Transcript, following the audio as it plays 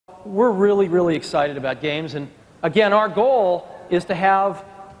we're really, really excited about games. And again, our goal is to have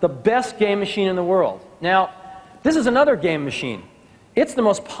the best game machine in the world. Now, this is another game machine. It's the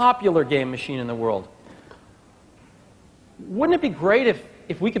most popular game machine in the world. Wouldn't it be great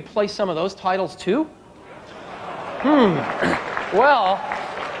if we could play some of those titles too? Well,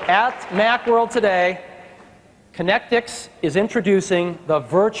 at Macworld today, Connectix is introducing the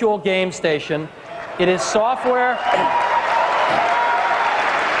Virtual Game Station. It is software.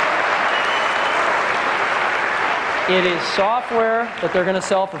 It is software that they're going to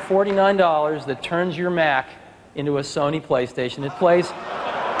sell for $49 that turns your Mac into a Sony PlayStation. It plays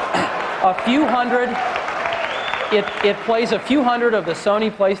a few hundred. It plays a few hundred of the Sony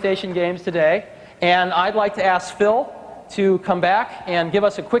PlayStation games today, and I'd like to ask Phil to come back and give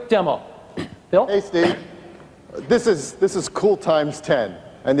us a quick demo. Phil? Hey, Steve. This is cool times 10,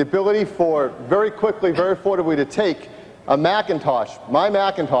 and the ability for very quickly, very affordably to take a Macintosh, my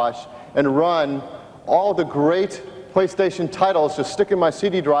Macintosh, and run all the great PlayStation titles, just stick in my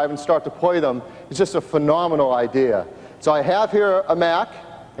CD drive and start to play them. It's just a phenomenal idea. So I have here a Mac,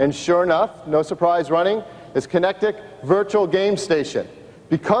 and sure enough, no surprise running, is Connectix Virtual Game Station.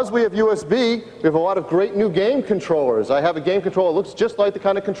 Because we have USB, we have a lot of great new game controllers. I have a game controller that looks just like the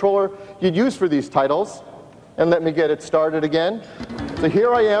kind of controller you'd use for these titles. And let me get it started again. So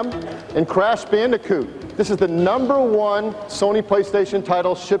here I am in Crash Bandicoot. This is the #1 Sony PlayStation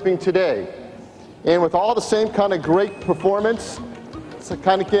title shipping today. And with all the same kind of great performance, it's the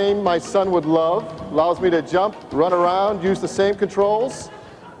kind of game my son would love. Allows me to jump, run around, use the same controls.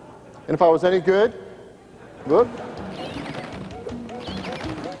 And if I was any good, look.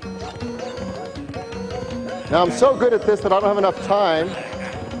 Now I'm so good at this that I don't have enough time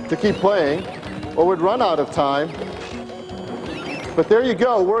to keep playing, or would run out of time. But there you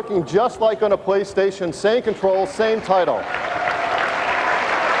go, working just like on a PlayStation, same controls, same title.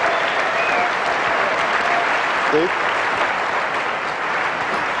 See?